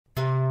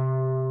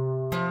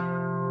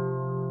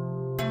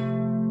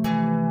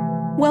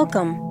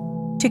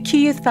Welcome to Q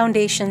Youth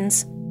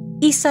Foundation's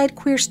Eastside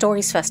Queer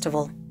Stories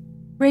Festival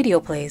radio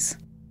plays.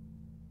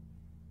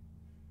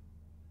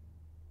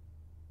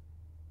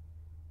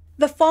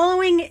 The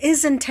following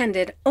is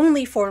intended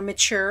only for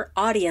mature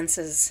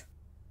audiences.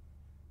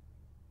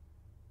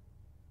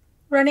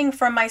 Running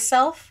from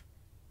Myself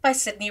by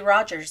Sydney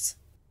Rogers.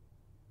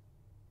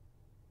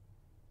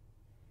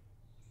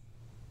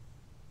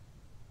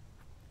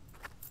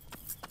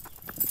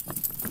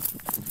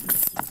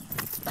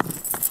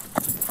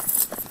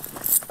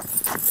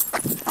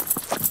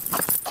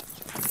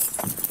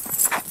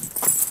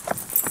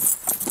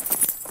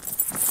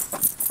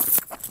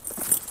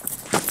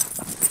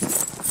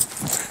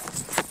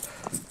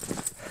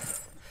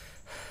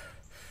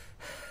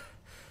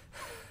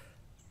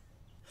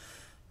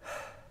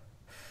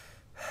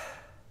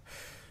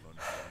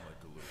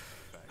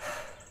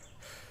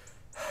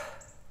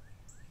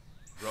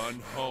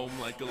 Run home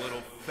like a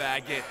little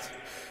faggot.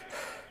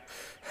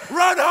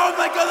 Run home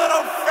like a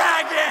little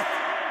faggot!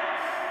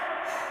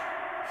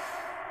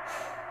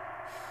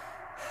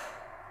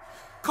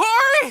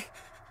 Cori!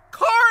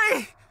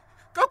 Cori!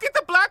 Go get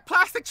the black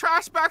plastic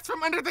trash bags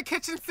from under the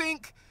kitchen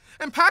sink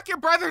and pack your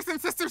brothers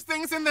and sisters'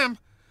 things in them.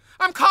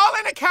 I'm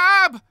calling a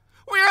cab!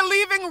 We are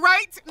leaving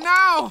right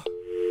now!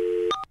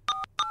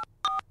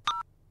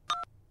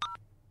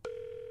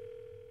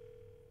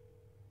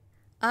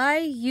 I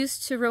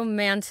used to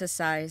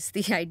romanticize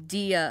the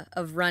idea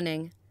of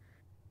running.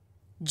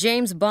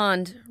 James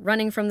Bond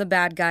running from the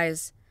bad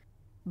guys.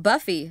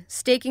 Buffy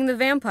staking the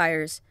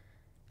vampires.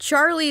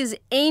 Charlie's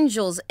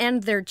Angels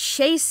and their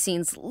chase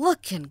scenes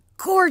looking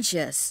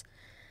gorgeous.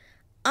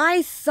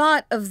 I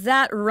thought of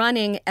that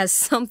running as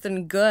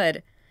something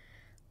good.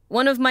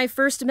 One of my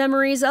first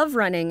memories of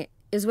running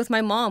is with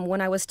my mom when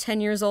I was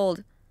 10 years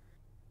old.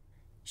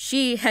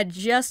 She had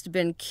just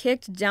been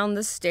kicked down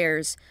the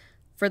stairs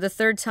for the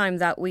third time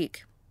that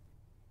week.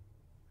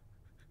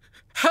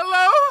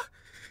 Hello?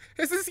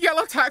 Is this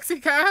yellow taxi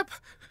cab?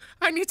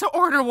 I need to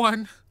order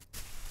one.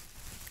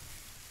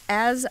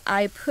 As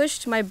I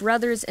pushed my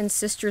brothers' and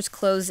sisters'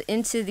 clothes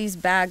into these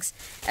bags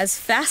as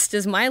fast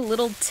as my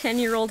little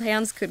 10-year-old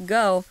hands could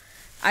go,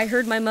 I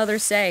heard my mother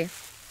say,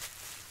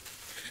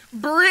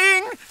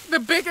 "Bring the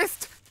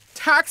biggest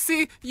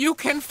taxi you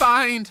can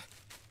find."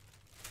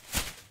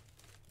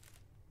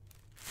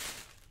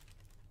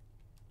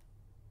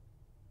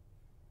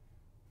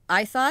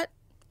 I thought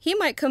he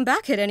might come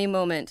back at any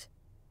moment.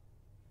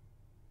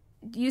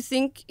 Do you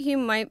think he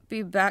might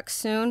be back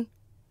soon?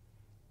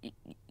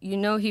 You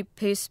know he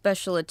pays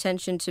special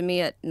attention to me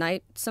at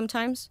night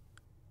sometimes?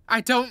 I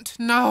don't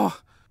know.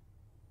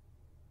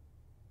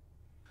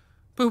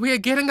 But we are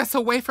getting us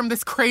away from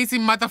this crazy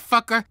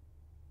motherfucker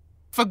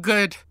for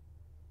good.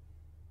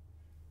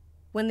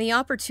 When the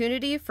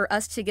opportunity for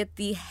us to get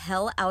the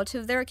hell out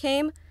of there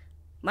came,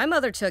 my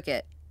mother took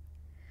it.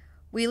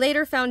 We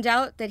later found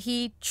out that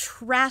he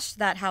trashed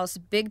that house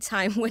big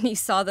time when he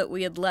saw that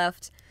we had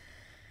left.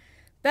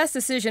 Best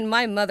decision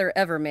my mother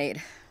ever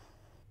made.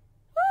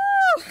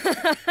 Woo!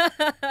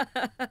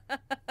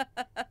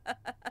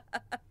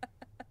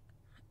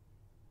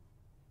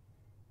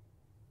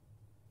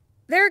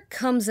 There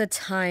comes a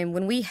time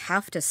when we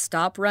have to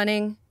stop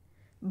running,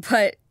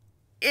 but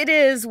it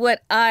is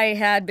what I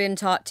had been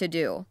taught to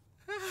do.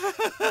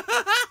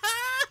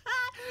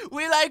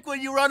 We like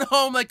when you run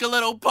home like a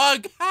little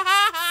pug.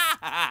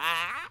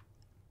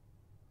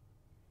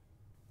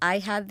 I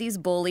had these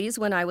bullies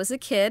when I was a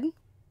kid.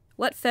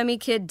 What Femi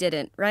kid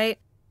didn't, right?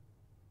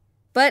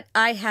 But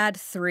I had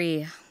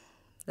 3.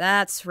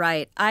 That's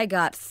right, I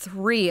got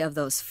 3 of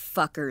those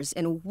fuckers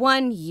in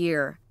 1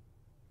 year.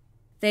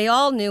 They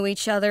all knew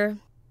each other,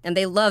 and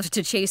they loved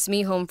to chase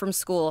me home from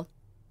school.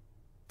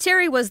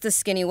 Terry was the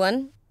skinny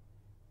one.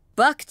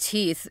 Buck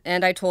teeth,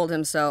 and I told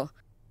him so.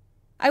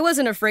 I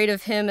wasn't afraid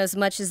of him as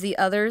much as the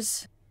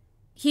others.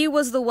 He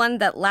was the one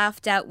that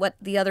laughed at what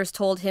the others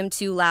told him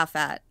to laugh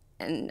at.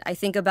 And I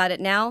think about it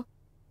now,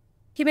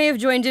 he may have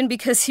joined in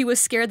because he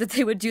was scared that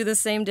they would do the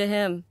same to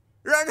him.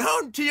 Run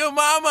home to your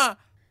mama!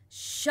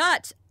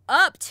 Shut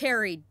up,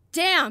 Terry.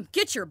 Damn,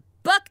 get your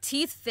buck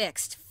teeth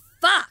fixed.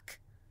 Fuck!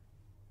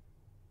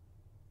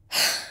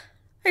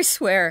 I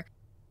swear,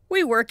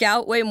 we work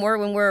out way more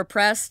when we're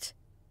oppressed.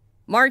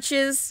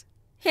 Marches,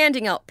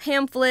 handing out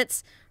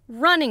pamphlets,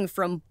 running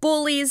from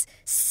bullies,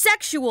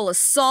 sexual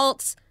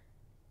assaults.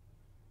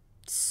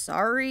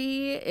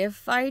 Sorry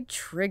if I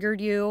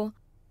triggered you.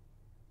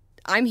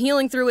 I'm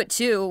healing through it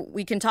too.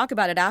 We can talk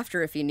about it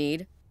after if you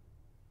need.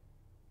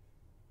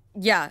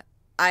 Yeah,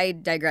 I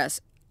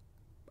digress.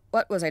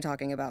 What was I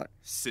talking about?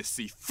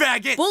 Sissy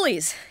faggot!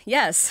 Bullies,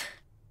 yes.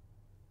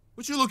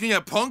 What you looking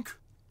at, punk?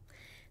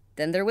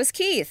 Then there was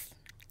Keith.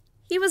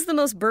 He was the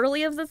most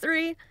burly of the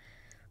 3,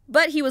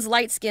 but he was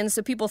light-skinned,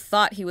 so people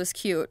thought he was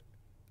cute.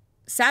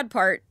 Sad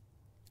part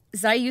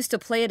is that I used to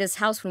play at his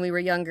house when we were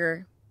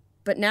younger,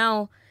 but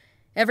now,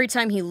 every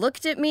time he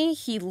looked at me,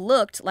 he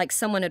looked like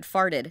someone had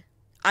farted.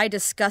 I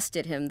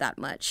disgusted him that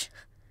much.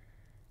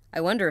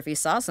 I wonder if he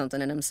saw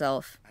something in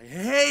himself. I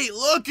hate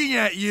looking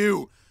at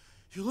you!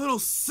 You little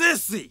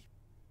sissy!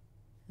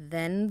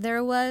 Then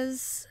there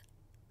was...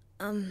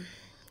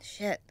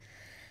 shit.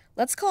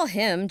 Let's call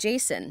him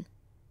Jason.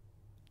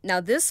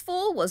 Now this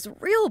fool was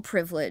real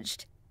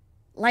privileged.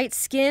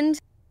 Light-skinned,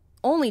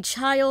 only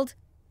child,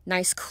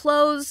 nice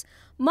clothes,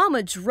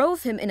 Mama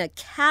drove him in a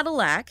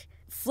Cadillac,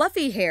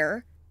 fluffy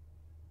hair.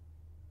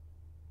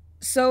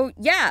 So,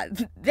 yeah,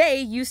 they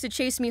used to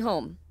chase me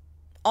home.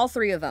 All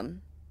three of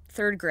them.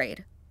 3rd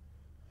grade.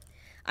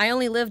 I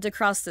only lived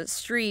across the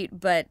street,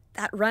 but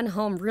that run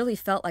home really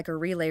felt like a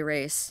relay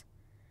race.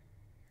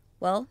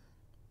 Well,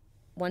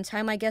 one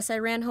time I guess I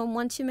ran home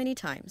one too many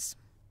times.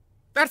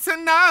 That's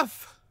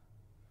enough!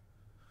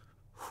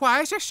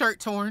 Why is your shirt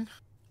torn?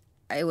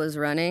 I was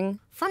running.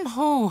 From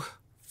who?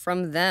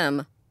 From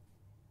them.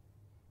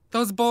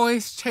 Those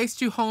boys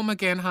chased you home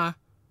again, huh?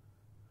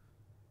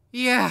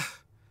 Yeah.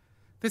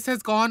 This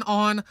has gone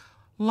on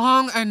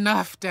long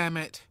enough, damn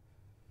it.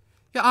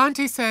 Your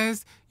auntie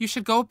says you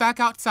should go back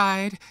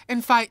outside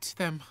and fight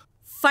them.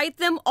 Fight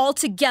them all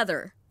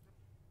together.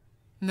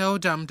 No,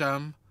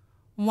 dum-dum.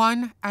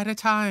 One at a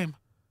time.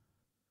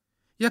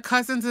 Your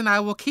cousins and I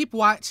will keep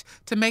watch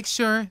to make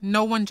sure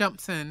no one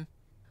jumps in.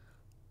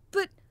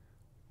 But,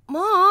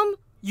 Mom...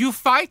 You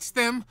fight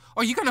them,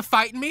 or you gonna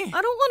fight me?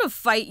 I don't want to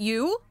fight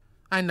you.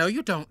 I know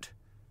you don't.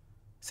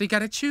 So you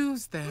gotta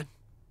choose then.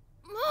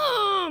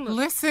 Mom!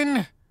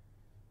 Listen.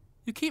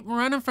 You keep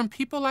running from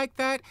people like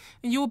that,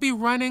 and you'll be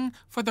running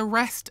for the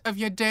rest of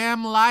your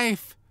damn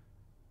life.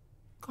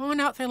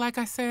 Going out there, like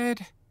I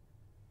said,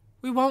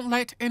 we won't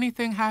let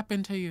anything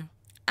happen to you.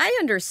 I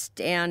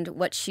understand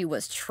what she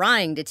was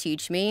trying to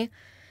teach me,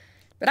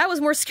 but I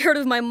was more scared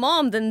of my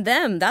mom than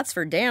them, that's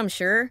for damn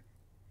sure.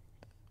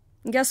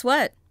 And guess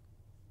what?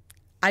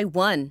 I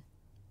won.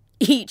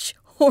 Each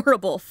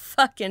horrible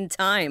fucking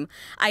time.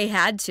 I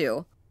had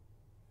to.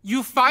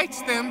 You fight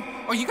them,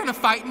 or you gonna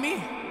fight me?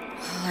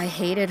 I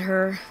hated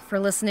her for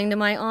listening to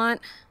my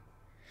aunt,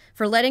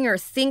 for letting her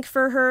think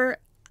for her.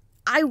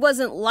 I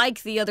wasn't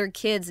like the other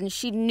kids, and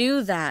she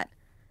knew that.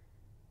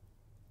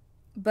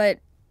 But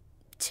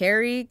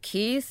Terry,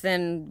 Keith,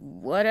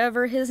 and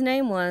whatever his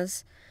name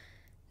was,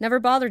 never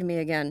bothered me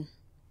again.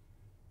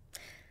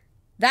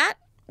 That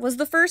was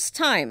the first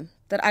time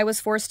that I was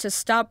forced to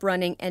stop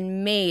running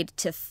and made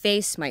to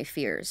face my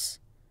fears.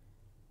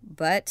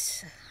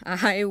 But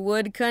I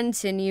would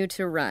continue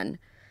to run,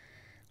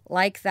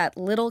 like that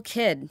little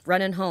kid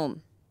running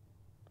home.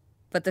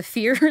 But the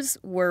fears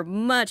were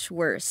much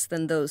worse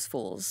than those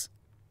fools.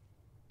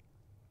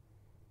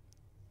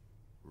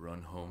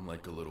 Run home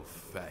like a little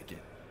faggot.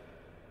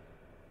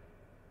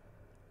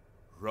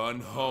 Run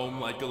home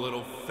like a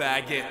little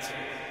faggot.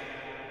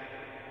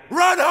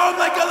 Run home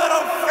like a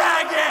little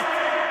faggot!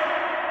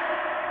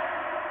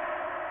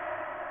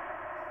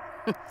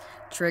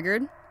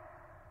 Triggered?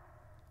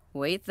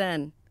 Wait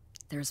then,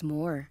 there's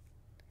more.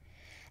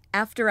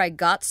 After I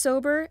got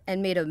sober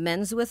and made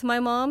amends with my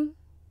mom,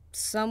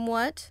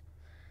 somewhat,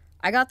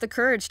 I got the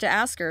courage to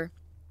ask her,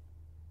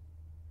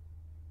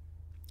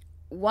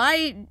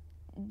 why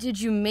did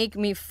you make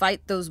me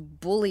fight those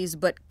bullies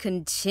but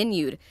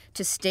continued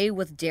to stay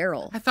with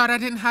Daryl? I thought I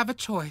didn't have a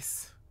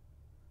choice.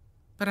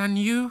 But I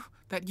knew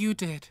that you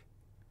did.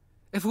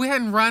 If we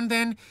hadn't run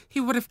then, he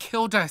would have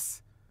killed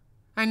us.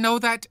 I know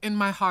that in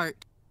my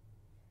heart.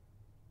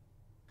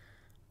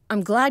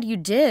 I'm glad you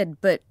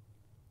did, but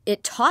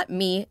it taught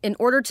me in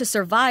order to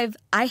survive,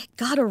 I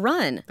gotta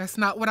run. That's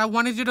not what I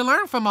wanted you to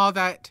learn from all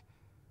that.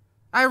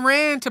 I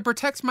ran to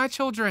protect my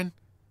children.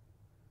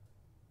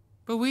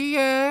 But we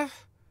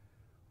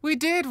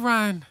did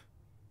run.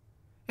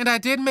 And I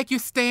did make you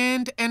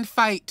stand and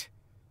fight.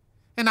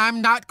 And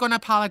I'm not gonna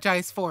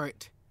apologize for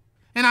it.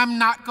 And I'm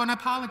not gonna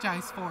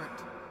apologize for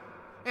it.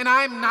 And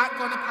I'm not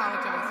gonna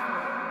apologize for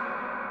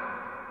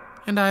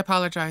it. And I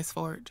apologize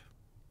for it.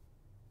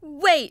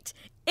 Wait,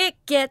 it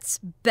gets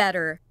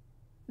better.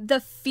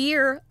 The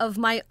fear of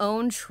my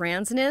own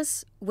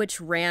transness, which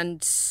ran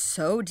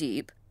so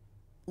deep,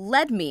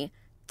 led me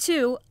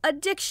to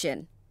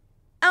addiction,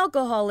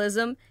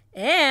 alcoholism,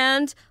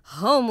 and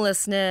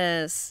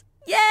homelessness.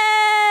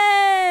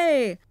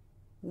 Yay!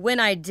 When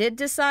I did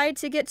decide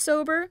to get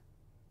sober,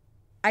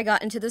 I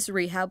got into this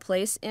rehab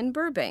place in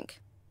Burbank,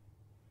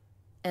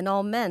 an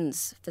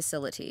all-men's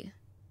facility.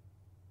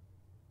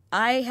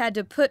 I had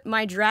to put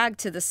my drag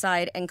to the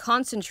side and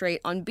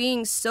concentrate on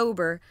being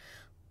sober,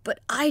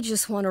 but I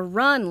just want to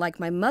run like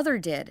my mother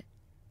did.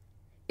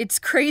 It's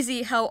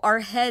crazy how our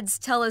heads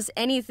tell us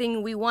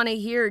anything we want to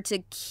hear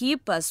to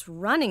keep us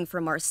running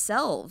from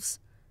ourselves.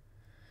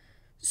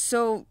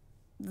 So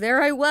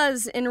there I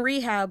was in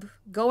rehab,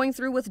 going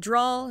through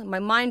withdrawal, my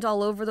mind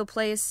all over the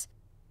place.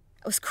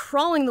 I was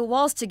crawling the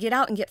walls to get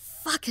out and get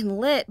fucking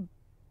lit.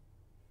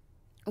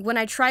 When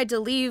I tried to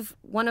leave,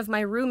 one of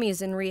my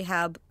roomies in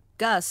rehab,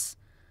 Gus,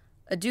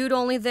 a dude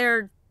only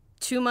there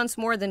 2 months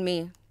more than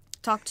me,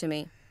 talked to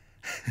me.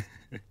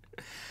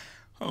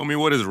 Homie,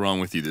 what is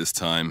wrong with you this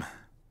time?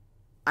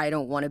 I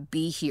don't want to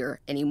be here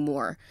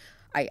anymore.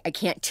 I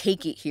can't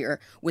take it here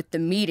with the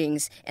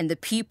meetings and the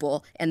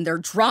people and their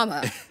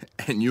drama.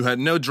 And you had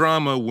no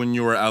drama when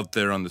you were out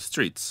there on the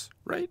streets,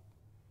 right?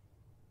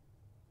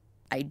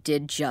 I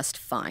did just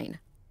fine.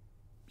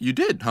 You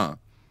did, huh?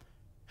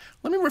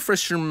 Let me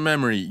refresh your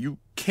memory. You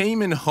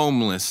came in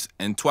homeless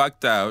and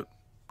twacked out,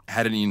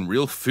 hadn't eaten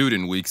real food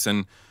in weeks,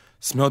 and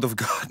smelled of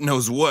God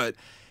knows what.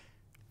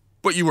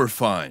 But you were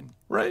fine,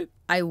 right?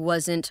 I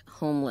wasn't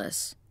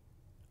homeless.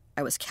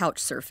 I was couch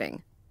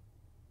surfing.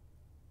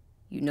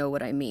 You know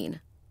what I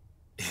mean.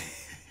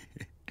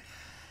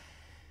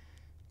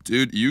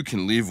 Dude, you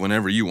can leave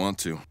whenever you want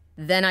to.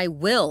 Then I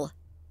will.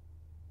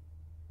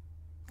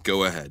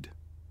 Go ahead.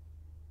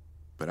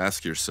 But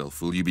ask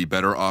yourself, will you be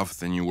better off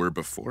than you were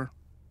before?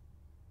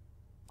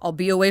 I'll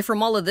be away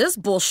from all of this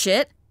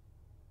bullshit.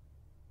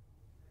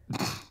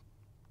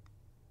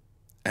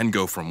 And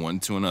go from one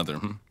to another,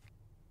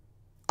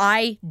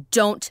 I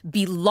don't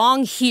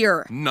belong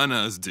here. None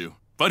of us do.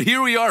 But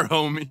here we are,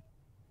 homie.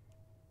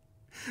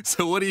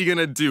 So what are you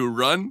gonna do,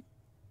 run?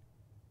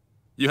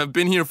 You have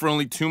been here for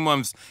only 2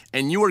 months,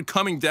 and you are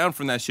coming down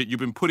from that shit you've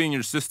been putting in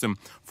your system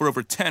for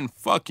over 10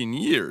 fucking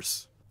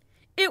years.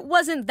 It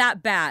wasn't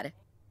that bad.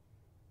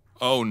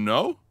 Oh,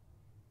 no?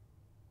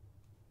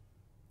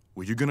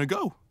 Where you gonna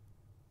go?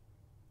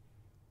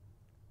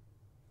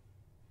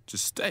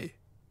 Just stay.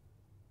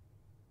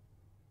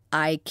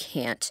 I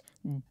can't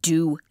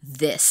do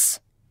this.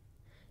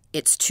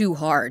 It's too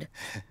hard.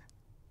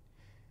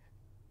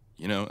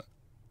 You know,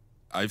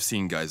 I've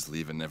seen guys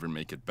leave and never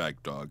make it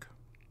back, dog.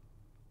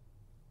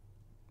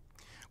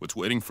 What's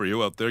waiting for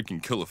you out there can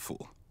kill a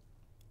fool.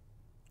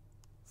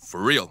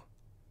 For real.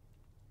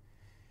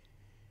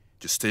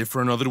 Just stay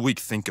for another week,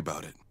 think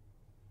about it.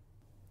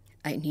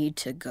 I need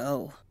to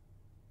go.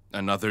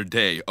 Another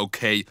day,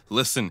 okay?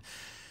 Listen.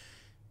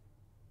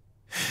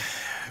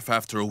 If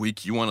after a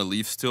week you want to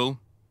leave still,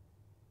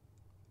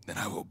 then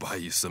I will buy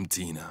you some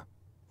Tina.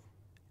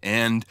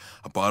 And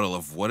a bottle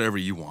of whatever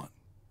you want.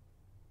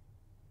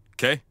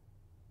 Okay?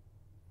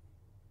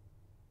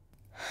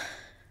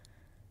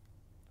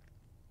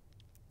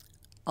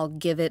 I'll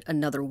give it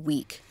another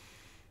week.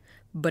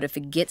 But if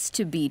it gets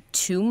to be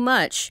too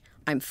much,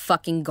 I'm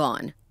fucking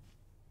gone.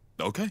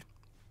 Okay.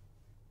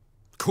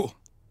 Cool.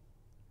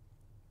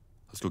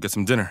 Let's go get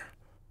some dinner.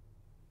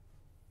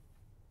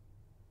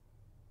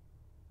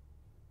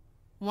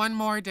 One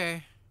more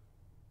day.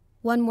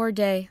 One more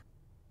day.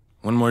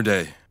 One more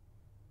day.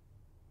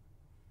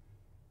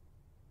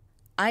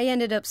 I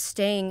ended up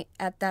staying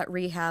at that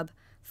rehab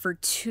for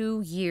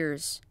 2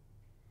 years.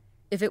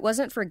 If it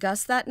wasn't for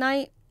Gus that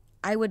night,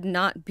 I would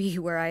not be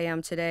where I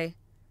am today.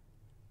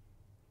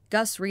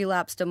 Gus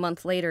relapsed a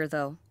month later,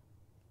 though.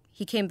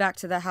 He came back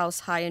to the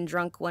house high and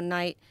drunk one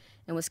night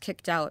and was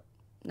kicked out,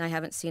 and I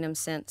haven't seen him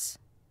since.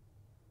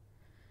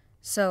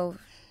 So,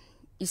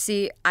 you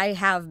see, I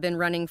have been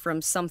running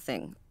from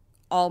something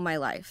all my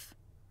life.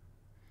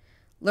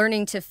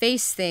 Learning to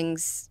face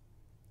things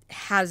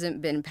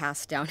hasn't been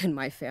passed down in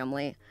my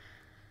family,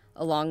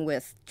 along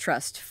with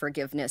trust,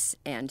 forgiveness,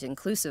 and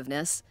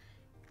inclusiveness.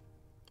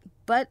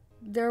 But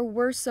there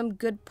were some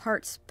good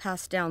parts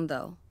passed down,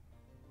 though,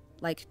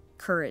 like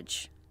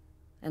courage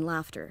and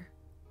laughter.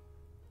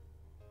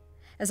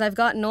 As I've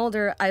gotten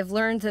older, I've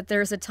learned that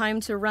there's a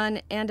time to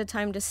run and a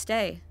time to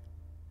stay.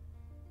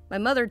 My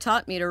mother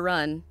taught me to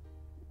run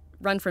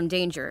from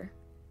danger.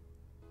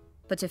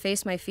 But to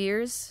face my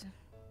fears,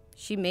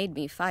 she made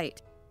me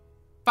fight.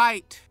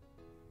 Fight.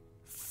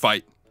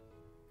 Fight.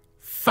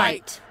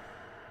 Fight.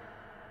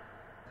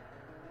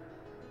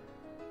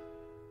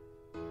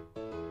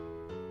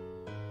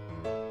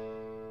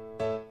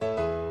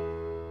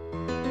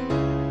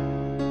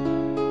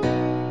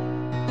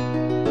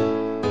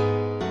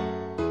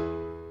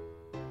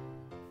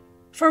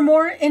 For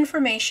more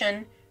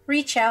information,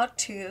 reach out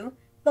to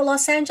the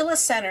Los Angeles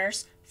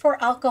Centers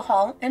for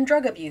Alcohol and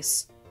Drug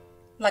Abuse.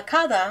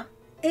 LACADA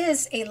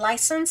is a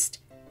licensed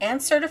and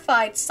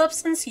certified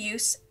substance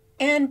use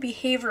and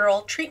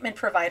behavioral treatment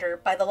provider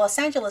by the Los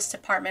Angeles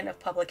Department of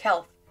Public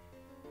Health.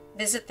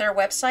 Visit their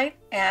website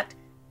at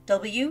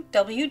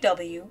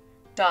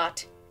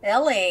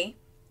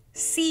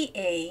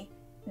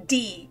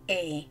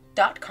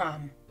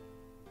www.lacada.com.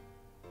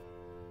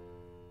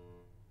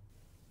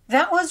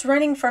 That was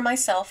Running for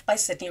Myself by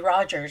Sydney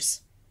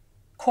Rogers.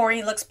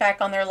 Cori looks back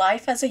on their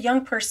life as a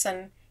young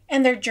person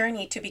and their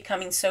journey to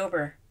becoming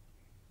sober.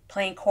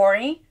 Playing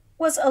Cori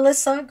was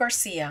Alyssa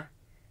Garcia.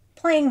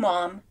 Playing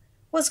Mom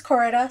was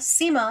Coretta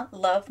Sima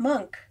Love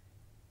Monk.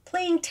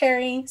 Playing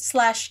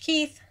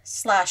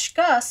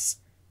Terry/Keith/Gus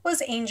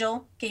was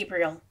Angel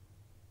Gabriel.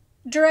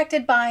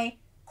 Directed by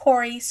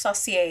Cori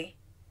Saucier.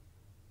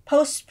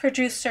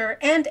 Post-producer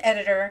and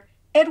editor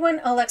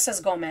Edwin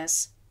Alexis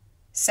Gómez.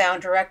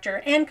 Sound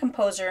director and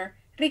composer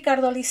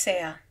Ricardo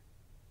Licea.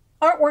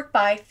 Artwork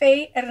by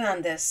Féi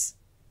Hernandez.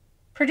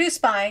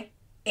 Produced by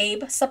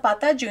Abe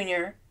Zapata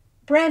Jr.,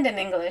 Brandon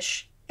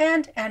English,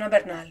 and Anna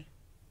Bernal.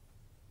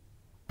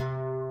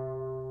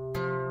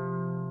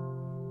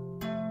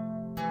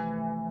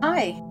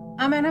 Hi,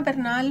 I'm Anna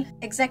Bernal,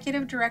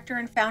 Executive Director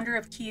and founder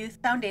of Key Youth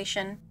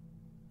Foundation.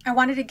 I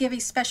wanted to give a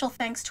special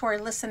thanks to our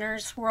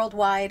listeners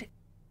worldwide.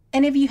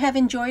 And if you have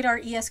enjoyed our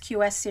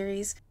ESQS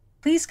series,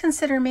 please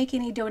consider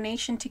making a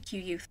donation to Q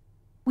Youth.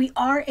 We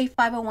are a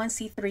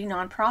 501c3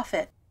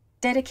 nonprofit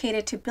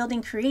dedicated to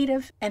building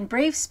creative and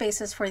brave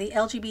spaces for the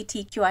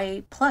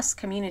LGBTQIA+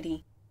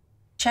 community.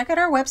 Check out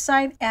our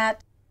website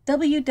at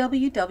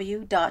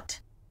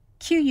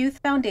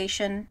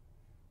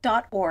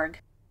www.qyouthfoundation.org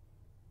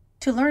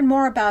to learn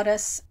more about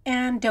us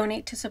and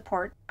donate to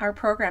support our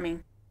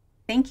programming.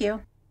 Thank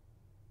you.